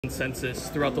Consensus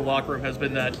throughout the locker room has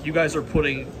been that you guys are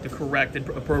putting the correct and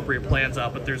appropriate plans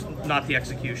out, but there's not the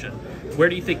execution. Where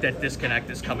do you think that disconnect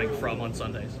is coming from on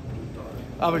Sundays?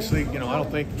 Obviously, I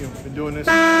don't think we've been doing this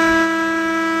 3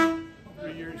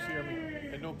 years here. I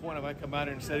mean, at no point have I come out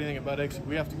here and said anything about exit.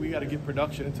 We got to get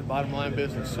production. It's a bottom line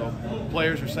business. So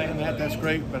players are saying that. That's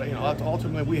great, but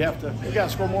ultimately we got to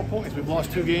score more points. We've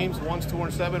lost 2 games. One's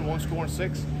scoring 7, one's scoring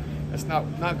 6. That's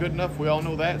not good enough. We all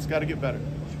know that. It's got to get better.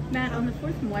 Matt, on the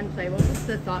 4th and 1 play, what was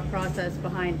the thought process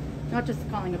behind not just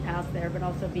calling a pass there, but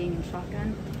also being in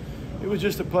shotgun? It was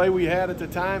just a play we had at the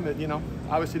time that,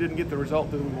 obviously didn't get the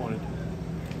result that we wanted.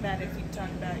 Matt, if you talk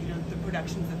about, the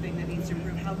production's the thing that needs to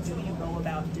improve, how do you go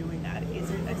about doing that?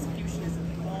 Is it execution? Is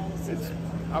it the balls? It's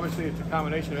a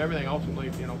combination of everything. Ultimately,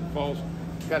 balls,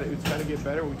 it's got to get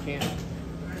better. We can't.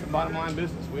 It's a bottom line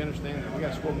business. We understand that. We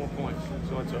got to score more points.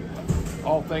 So it's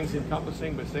all things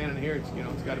encompassing, but standing here, it's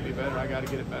got to be better. I got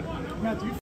to get it better. Matt, do you